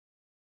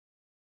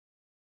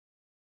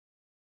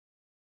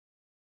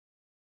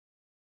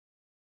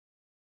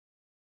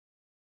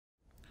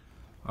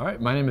All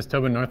right, my name is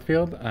Tobin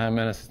Northfield. I'm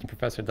an assistant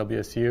professor at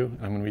WSU, and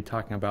I'm going to be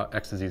talking about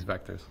X disease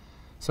vectors.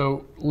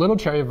 So little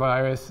cherry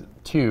virus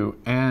 2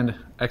 and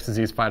X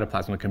disease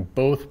phytoplasma can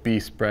both be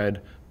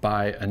spread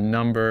by a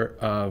number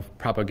of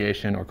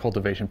propagation or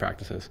cultivation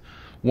practices.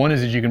 One is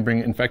that you can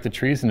bring infected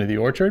trees into the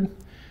orchard.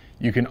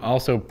 You can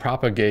also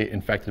propagate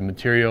infected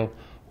material,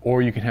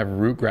 or you can have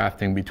root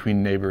grafting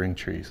between neighboring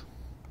trees.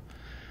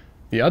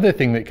 The other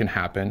thing that can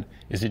happen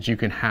is that you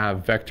can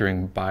have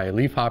vectoring by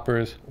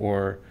leafhoppers,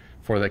 or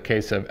for the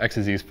case of X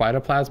disease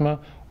phytoplasma,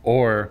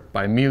 or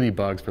by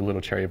mealybugs for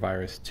little cherry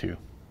virus 2.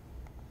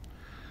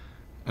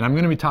 And I'm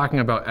going to be talking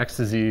about X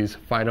disease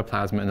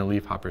phytoplasma in the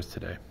leafhoppers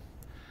today.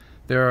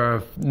 There are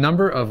a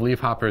number of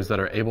leafhoppers that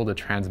are able to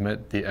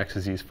transmit the X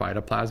disease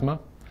phytoplasma.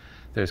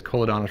 There's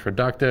Cotyledonous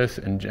reductus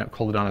and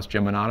Cotyledonous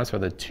geminatus are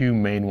the two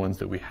main ones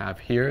that we have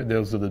here.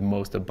 Those are the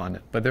most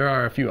abundant. But there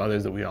are a few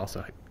others that we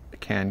also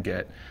can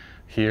get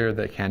here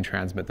that can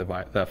transmit the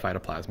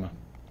phytoplasma.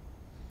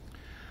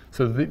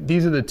 So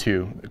these are the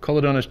two,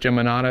 Cotyledonous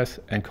geminatus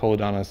and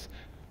Cotyledonous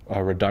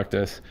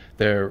reductus.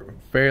 They're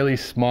fairly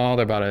small.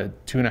 They're about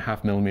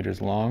 2.5 millimeters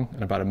long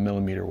and about 1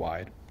 millimeter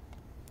wide.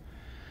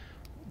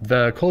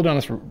 The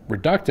Cotyledonous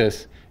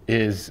reductus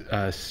is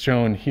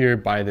shown here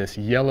by this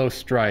yellow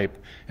stripe,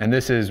 and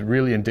this is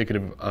really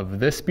indicative of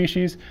this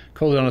species.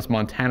 Cotyledonous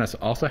montanus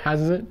also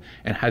has it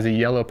and has a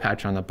yellow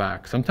patch on the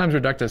back. Sometimes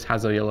reductus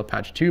has a yellow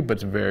patch too, but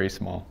it's very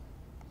small.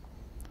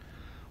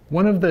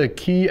 One of the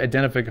key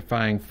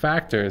identifying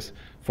factors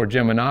for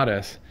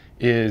geminatus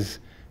is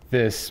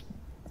this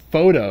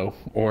photo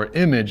or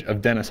image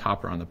of Dennis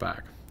Hopper on the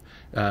back.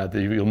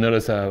 You'll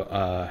notice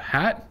a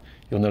hat,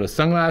 you'll notice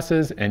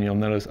sunglasses, and you'll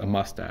notice a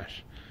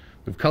mustache.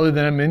 We've colored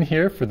them in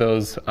here for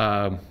those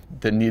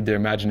that need their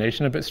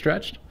imagination a bit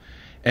stretched.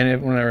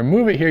 And when I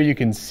remove it here, you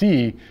can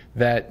see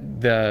that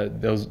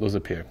those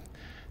appear.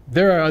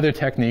 There are other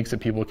techniques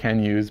that people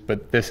can use,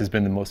 but this has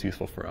been the most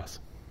useful for us.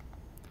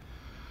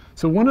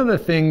 So one of the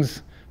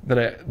things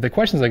the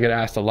questions I get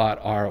asked a lot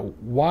are,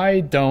 why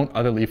don't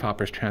other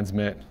leafhoppers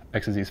transmit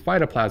X disease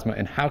phytoplasma,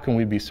 and how can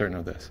we be certain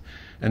of this?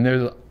 And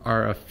there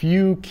are a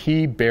few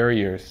key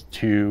barriers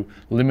to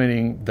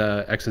limiting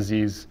the X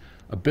disease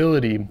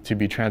ability to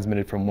be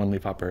transmitted from one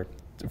leafhopper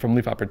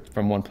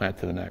from one plant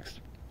to the next.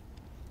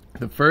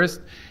 The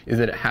first is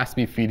that it has to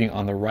be feeding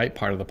on the right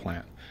part of the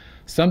plant.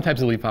 Some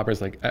types of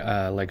leafhoppers,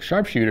 like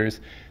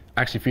sharpshooters,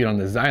 actually feed on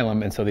the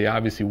xylem, and so they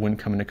obviously wouldn't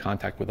come into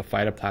contact with the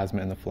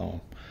phytoplasma and the phloem.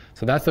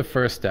 So that's the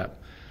first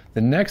step.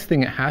 The next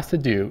thing it has to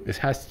do is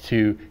has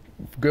to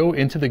go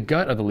into the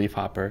gut of the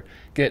leafhopper,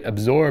 get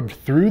absorbed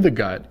through the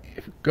gut,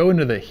 go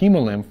into the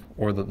hemolymph,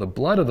 or the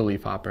blood of the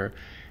leafhopper,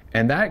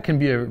 and that can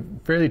be a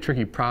fairly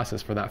tricky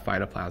process for that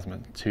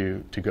phytoplasma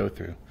to go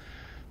through.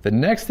 The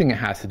next thing it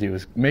has to do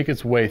is make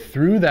its way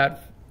through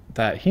that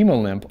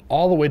hemolymph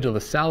all the way to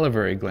the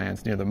salivary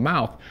glands near the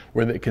mouth,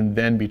 where it can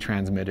then be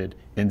transmitted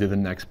into the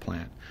next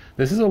plant.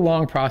 This is a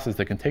long process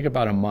that can take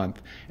about a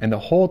month, and the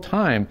whole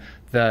time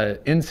the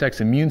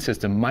insect's immune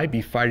system might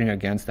be fighting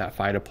against that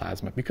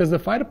phytoplasma, because the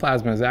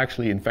phytoplasma is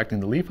actually infecting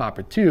the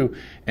leafhopper too,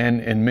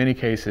 and in many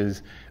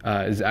cases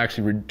is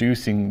actually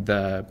reducing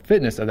the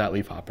fitness of that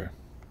leafhopper.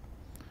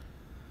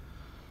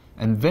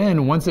 And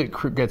then once it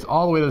gets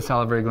all the way to the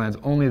salivary glands,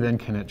 only then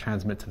can it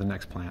transmit to the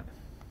next plant.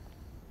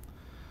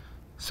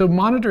 So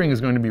monitoring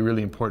is going to be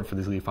really important for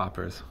these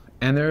leafhoppers,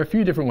 and there are a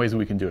few different ways that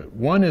we can do it.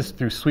 One is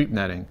through sweep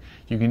netting.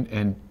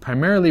 And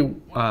primarily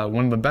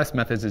one of the best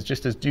methods is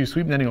just to do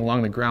sweep netting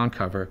along the ground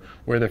cover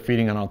where they're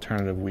feeding on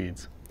alternative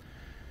weeds.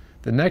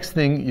 The next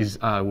thing is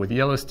with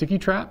yellow sticky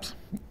traps,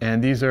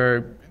 and these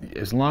are,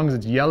 as long as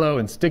it's yellow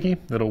and sticky,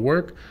 that'll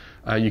work.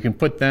 You can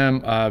put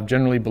them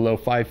generally below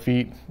 5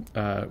 feet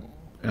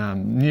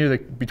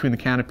between the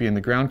canopy and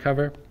the ground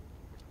cover.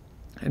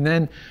 And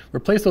then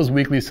replace those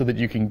weekly so that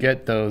you can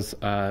get those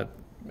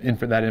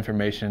that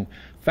information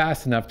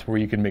fast enough to where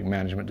you can make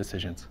management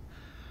decisions.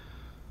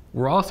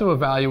 We're also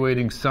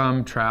evaluating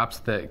some traps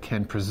that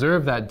can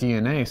preserve that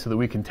DNA so that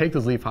we can take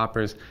those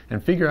leafhoppers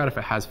and figure out if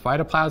it has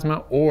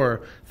phytoplasma,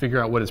 or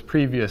figure out what its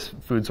previous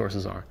food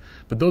sources are.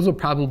 But those will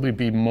probably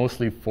be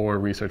mostly for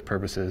research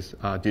purposes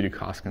due to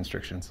cost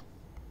constrictions.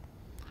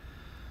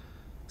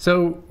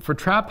 So for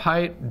trap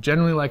height,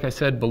 generally, like I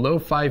said, below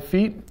 5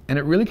 feet, and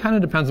it really kind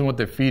of depends on what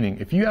they're feeding.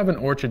 If you have an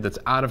orchard that's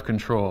out of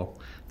control,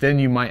 then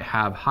you might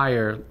have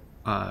higher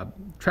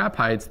trap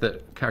heights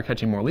that are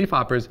catching more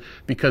leafhoppers,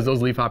 because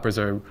those leafhoppers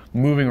are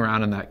moving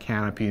around in that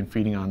canopy and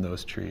feeding on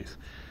those trees.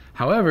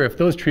 However, if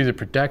those trees are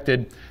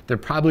protected, they're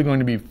probably going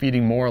to be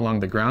feeding more along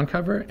the ground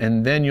cover,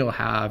 and then you'll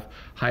have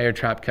higher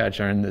trap catch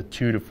in the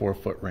 2 to 4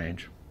 foot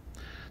range.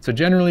 So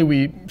generally,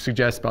 we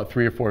suggest about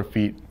 3 or 4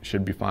 feet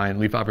should be fine.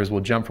 Leafhoppers will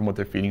jump from what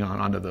they're feeding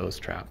on onto those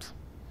traps.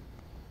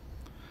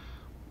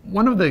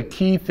 One of the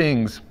key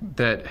things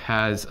that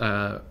has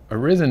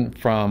arisen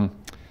from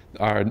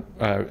our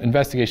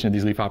investigation of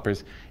these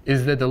leafhoppers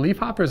is that the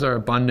leafhoppers are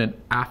abundant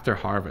after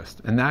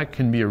harvest, and that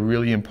can be a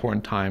really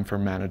important time for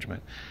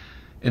management.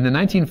 In the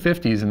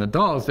 1950s, in the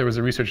Dals, there was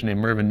a researcher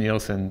named Mervyn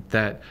Nielsen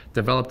that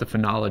developed the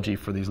phenology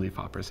for these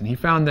leafhoppers. And he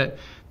found that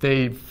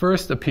they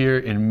first appear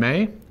in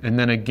May and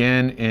then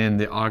again in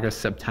the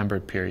August-September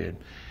period.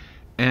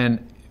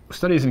 And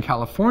studies in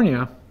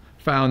California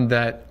found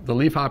that the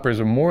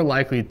leafhoppers are more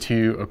likely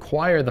to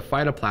acquire the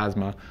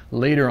phytoplasma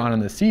later on in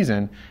the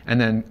season.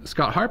 And then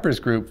Scott Harper's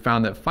group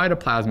found that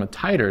phytoplasma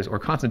titers, or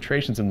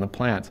concentrations in the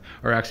plants,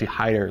 are actually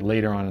higher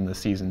later on in the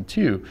season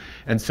too.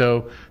 And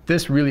so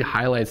this really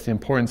highlights the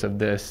importance of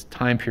this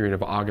time period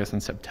of August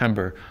and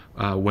September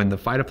when the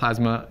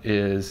phytoplasma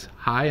is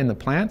high in the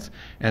plants,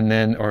 and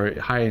then, or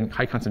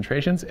high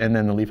concentrations, and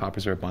then the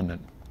leafhoppers are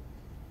abundant.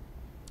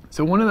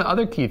 So one of the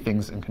other key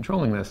things in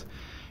controlling this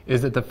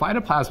is that the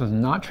phytoplasma is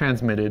not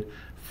transmitted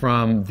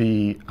from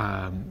the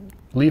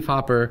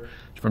leafhopper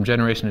from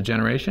generation to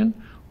generation,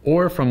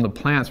 or from the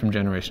plants from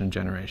generation to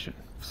generation,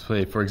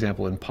 say, for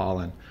example, in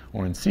pollen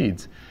or in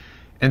seeds.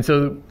 And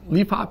so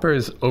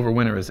leafhoppers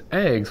overwinter as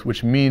eggs,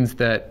 which means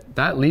that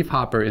that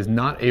leafhopper is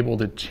not able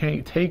to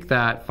take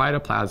that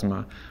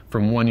phytoplasma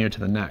from one year to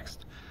the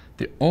next.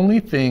 The only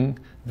thing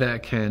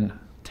that can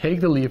take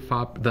the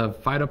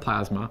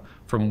phytoplasma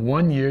from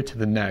one year to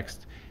the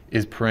next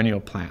is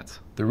perennial plants.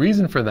 The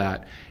reason for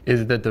that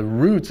is that the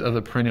roots of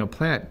the perennial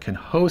plant can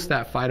host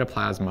that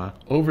phytoplasma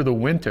over the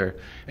winter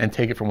and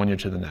take it from one year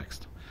to the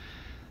next.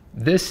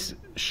 This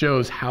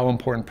shows how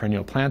important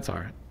perennial plants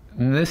are.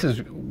 And this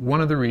is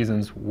one of the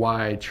reasons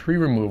why tree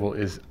removal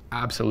is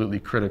absolutely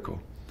critical.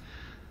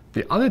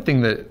 The other thing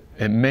that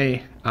it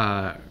may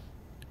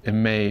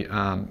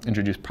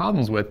introduce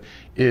problems with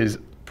is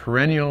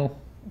perennial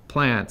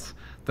plants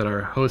that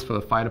are host for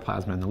the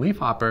phytoplasma in the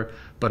leafhopper,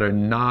 but are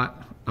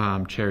not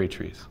cherry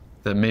trees,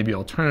 that may be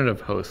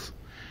alternative hosts.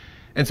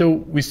 And so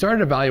we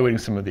started evaluating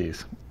some of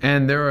these.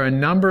 And there are a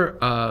number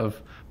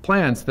of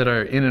plants that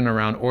are in and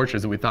around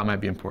orchards that we thought might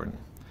be important.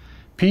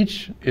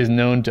 Peach is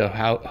known to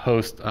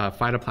host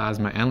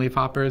phytoplasma and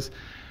leafhoppers.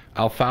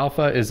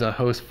 Alfalfa is a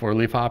host for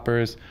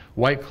leafhoppers.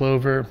 White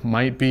clover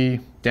might be,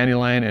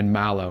 dandelion, and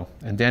mallow.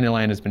 And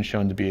dandelion has been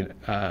shown to be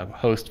a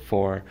host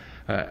for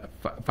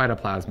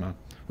phytoplasma.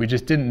 We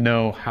just didn't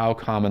know how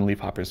common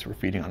leafhoppers were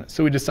feeding on it.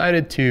 So we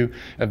decided to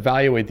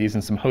evaluate these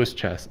in some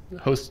host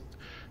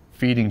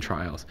feeding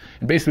trials.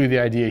 And basically the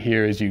idea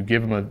here is you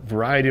give them a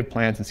variety of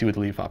plants and see what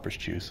the leafhoppers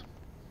choose.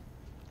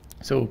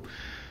 So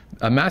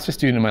a master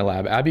student in my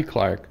lab, Abby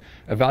Clark,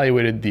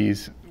 evaluated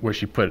these where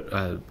she put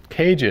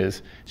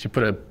cages. She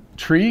put a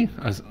tree,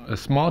 a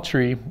small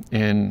tree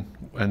in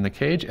the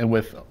cage, and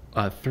with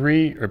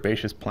 3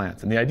 herbaceous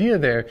plants. And the idea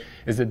there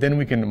is that then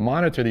we can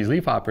monitor these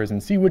leafhoppers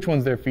and see which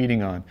ones they're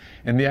feeding on.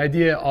 And the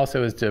idea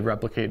also is to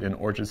replicate an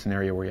orchard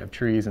scenario where you have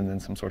trees and then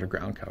some sort of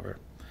ground cover.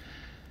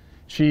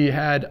 She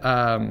had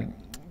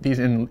these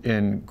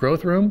in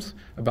growth rooms,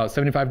 about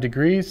 75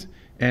 degrees,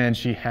 and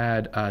she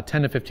had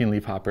 10 to 15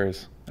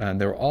 leafhoppers.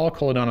 And they were all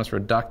Coledonus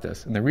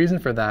reductus. And the reason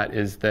for that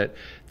is that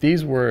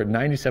these were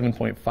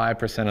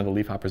 97.5% of the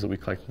leafhoppers that we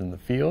collected in the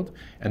field,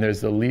 and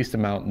there's the least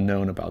amount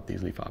known about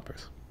these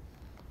leafhoppers.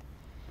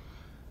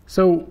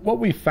 So what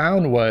we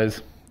found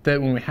was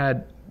that when we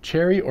had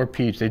cherry or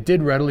peach, they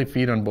did readily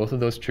feed on both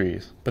of those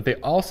trees, but they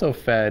also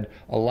fed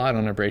a lot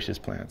on herbaceous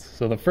plants.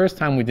 So the first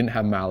time we didn't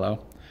have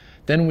mallow.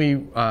 Then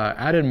we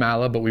added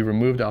mallow, but we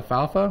removed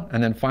alfalfa.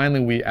 And then finally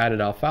we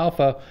added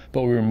alfalfa,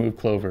 but we removed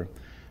clover.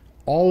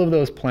 All of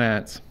those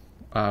plants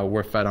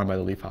were fed on by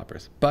the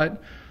leafhoppers.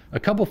 But a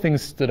couple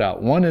things stood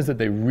out. One is that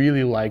they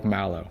really like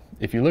mallow.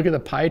 If you look at the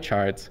pie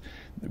charts,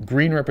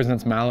 green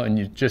represents mallow, and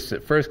you just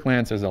at first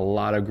glance, there's a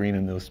lot of green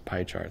in those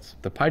pie charts.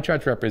 The pie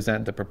charts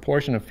represent the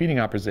proportion of feeding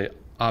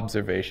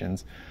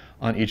observations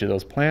on each of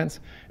those plants,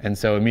 and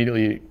so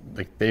immediately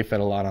they fed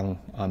a lot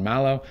on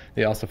mallow.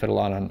 They also fed a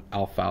lot on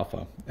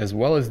alfalfa, as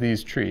well as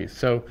these trees.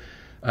 So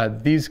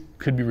these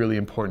could be really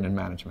important in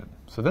management.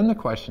 So then the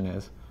question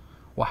is,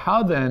 well,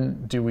 how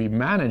then do we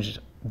manage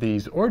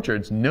these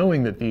orchards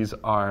knowing that these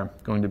are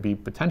going to be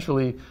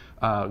potentially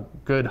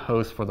good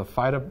hosts for the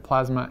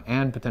phytoplasma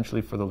and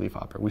potentially for the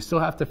leafhopper? We still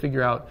have to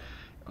figure out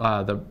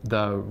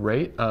the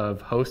rate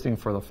of hosting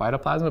for the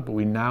phytoplasma, but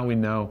we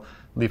know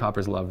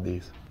leafhoppers love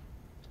these.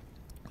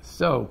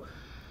 So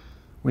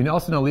we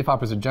also know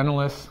leafhoppers are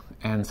generalists,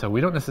 and so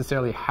we don't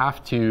necessarily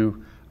have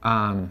to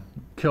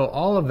kill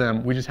all of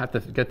them. We just have to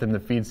get them to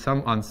feed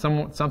on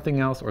something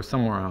else or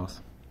somewhere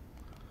else.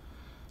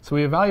 So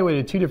we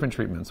evaluated 2 different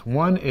treatments.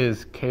 One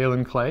is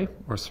kaolin clay,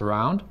 or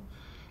surround.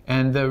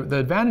 And the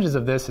advantages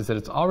of this is that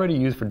it's already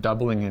used for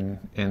doubling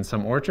in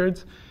some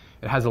orchards.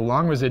 It has a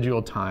long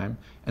residual time.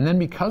 And then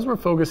because we're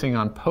focusing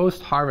on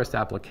post-harvest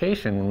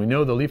application, when we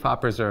know the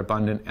leafhoppers are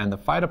abundant and the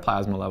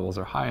phytoplasma levels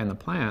are high in the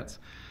plants,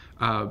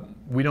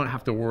 we don't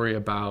have to worry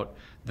about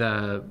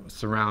the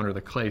surround or the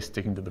clay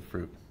sticking to the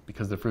fruit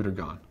because the fruit are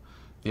gone.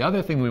 The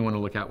other thing we want to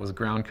look at was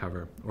ground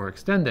cover, or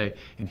extende.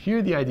 And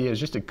here the idea is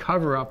just to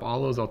cover up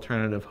all those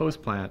alternative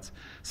host plants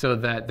so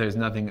that there's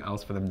nothing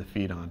else for them to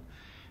feed on.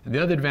 And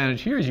the other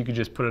advantage here is you can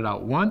just put it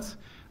out once.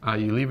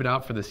 You leave it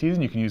out for the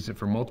season. You can use it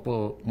for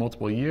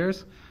multiple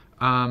years.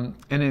 And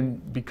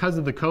then because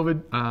of the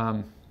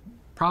COVID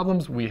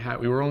problems. We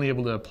were only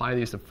able to apply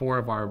these to 4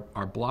 of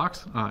our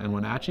blocks in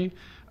Wenatchee,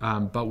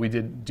 but we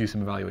did do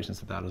some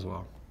evaluations of that as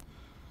well.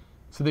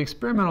 So the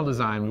experimental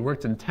design, we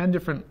worked in 10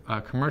 different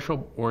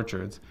commercial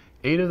orchards.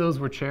 8 of those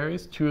were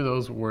cherries, 2 of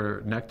those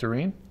were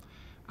nectarine,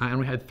 and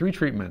we had 3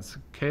 treatments: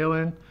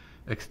 kaolin,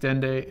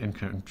 extended, and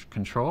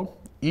control.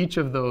 Each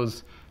of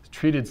those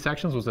treated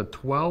sections was a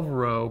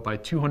 12-row by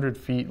 200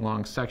 feet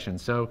long section.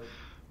 So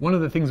one of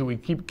the things that we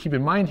keep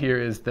in mind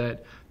here is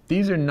that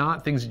these are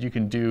not things that you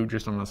can do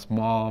just on a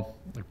small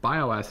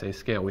bioassay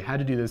scale. We had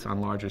to do this on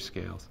larger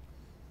scales.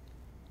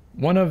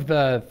 One of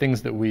the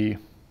things that we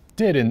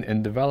did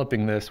in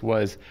developing this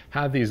was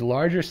have these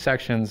larger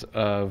sections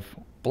of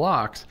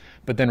blocks,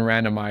 but then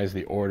randomize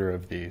the order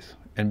of these.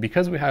 And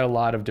because we had a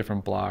lot of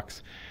different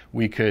blocks,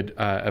 we could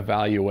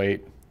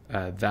evaluate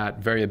that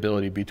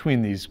variability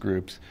between these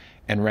groups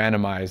and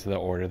randomize the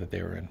order that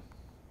they were in.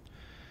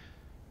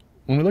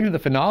 When we look at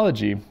the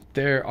phenology,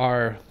 there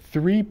are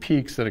 3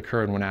 peaks that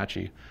occur in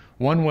Wenatchee.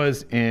 One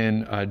was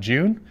in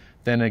June,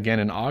 then again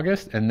in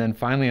August, and then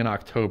finally in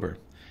October.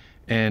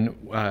 And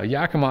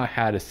Yakima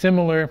had a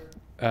similar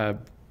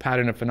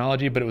pattern of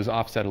phenology, but it was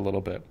offset a little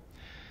bit.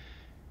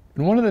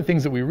 And one of the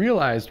things that we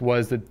realized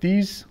was that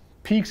these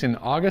peaks in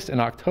August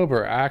and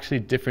October are actually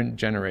different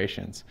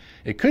generations.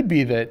 It could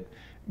be that,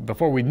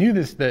 before we knew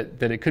this,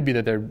 that it could be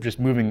that they're just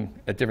moving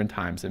at different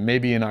times. And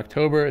maybe in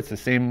October, it's the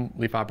same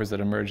leafhoppers that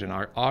emerge in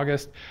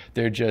August,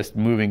 they're just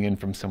moving in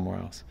from somewhere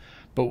else.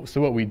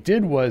 So what we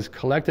did was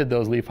collected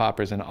those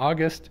leafhoppers in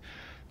August,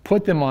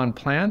 put them on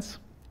plants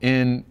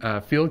in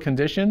field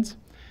conditions,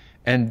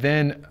 and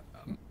then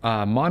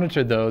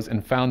monitored those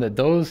and found that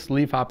those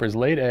leafhoppers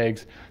laid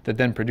eggs that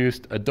then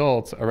produced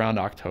adults around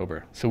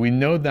October. So we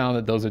know now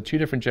that those are 2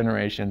 different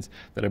generations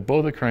that are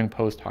both occurring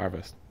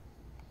post-harvest.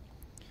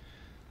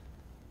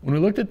 When we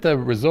looked at the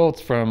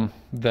results from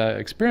the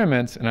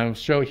experiments, and I'll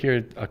show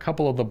here a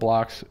couple of the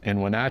blocks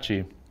in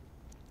Wenatchee,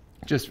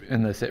 just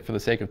for the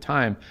sake of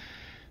time,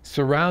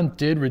 Surround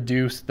did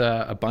reduce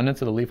the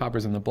abundance of the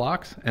leafhoppers in the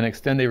blocks, and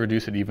Extended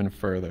reduced it even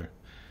further.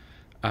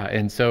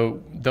 And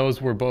so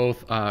those were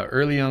both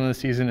early on in the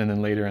season and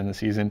then later in the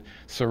season.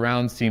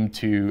 Surround seemed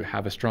to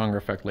have a stronger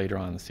effect later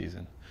on in the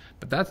season.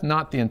 But that's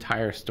not the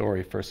entire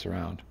story for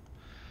Surround.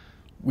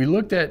 We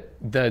looked at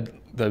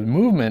the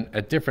movement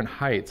at different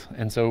heights.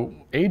 And so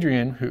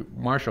Adrian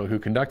Marshall, who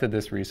conducted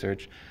this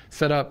research,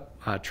 set up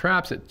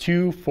traps at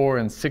 2, 4,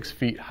 and 6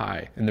 feet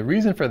high. And the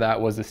reason for that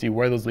was to see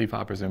where those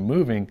leafhoppers are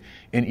moving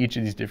in each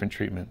of these different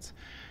treatments.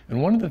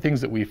 And one of the things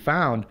that we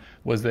found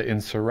was that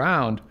in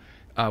Surround,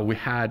 we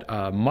had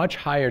a much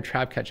higher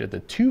trap catch at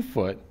the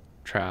 2-foot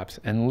traps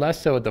and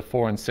less so at the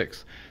 4 and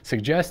 6,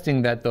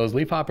 suggesting that those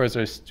leafhoppers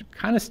are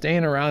kind of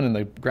staying around in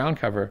the ground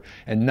cover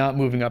and not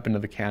moving up into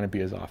the canopy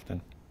as often.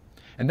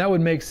 And that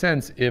would make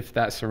sense if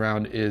that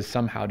Surround is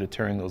somehow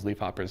deterring those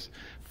leafhoppers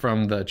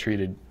from the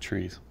treated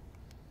trees.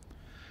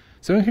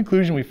 So in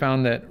conclusion, we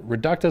found that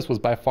Reductus was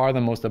by far the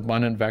most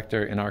abundant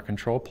vector in our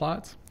control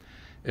plots.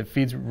 It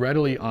feeds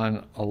readily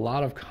on a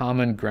lot of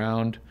common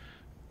ground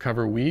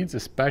cover weeds,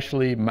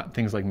 especially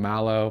things like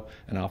mallow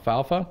and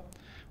alfalfa.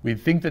 We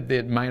think that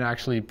it might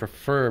actually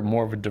prefer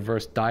more of a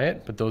diverse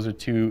diet, but those are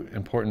 2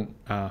 important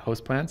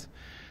host plants.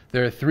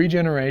 There are 3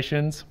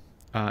 generations,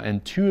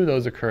 and 2 of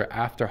those occur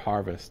after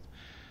harvest.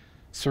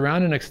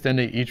 Surround and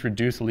Extended each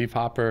reduce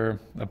leafhopper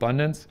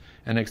abundance,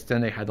 and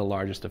Extended had the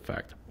largest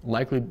effect,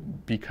 likely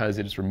because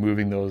it is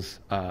removing those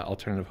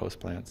alternative host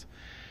plants.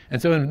 And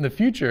so in the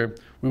future,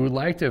 we would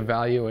like to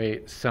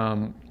evaluate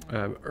some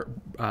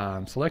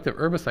selective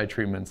herbicide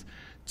treatments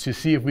to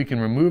see if we can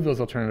remove those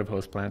alternative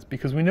host plants,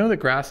 because we know that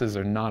grasses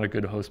are not a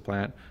good host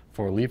plant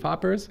for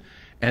leafhoppers,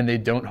 and they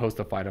don't host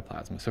the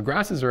phytoplasma. So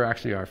grasses are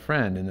actually our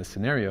friend in this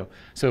scenario.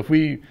 So if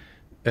we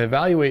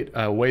evaluate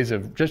ways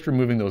of just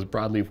removing those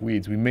broadleaf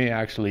weeds, we may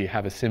actually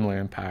have a similar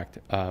impact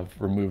of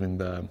removing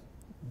the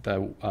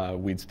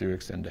weeds through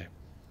Extended.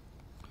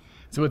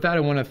 So with that, I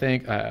want to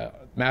thank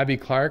Mabby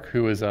Clark,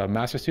 who is a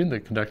master's student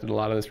that conducted a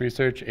lot of this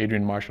research,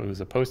 Adrian Marshall,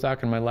 who's a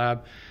postdoc in my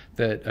lab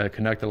that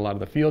conducted a lot of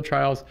the field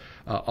trials,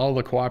 all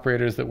the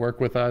cooperators that work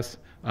with us,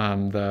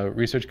 the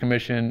Research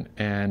Commission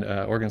and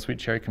Oregon Sweet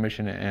Cherry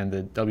Commission and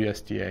the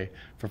WSDA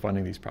for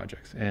funding these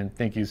projects. And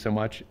thank you so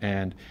much.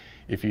 And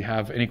if you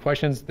have any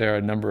questions, there are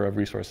a number of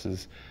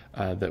resources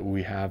that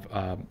we have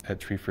at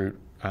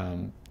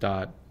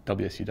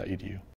treefruit.wsu.edu.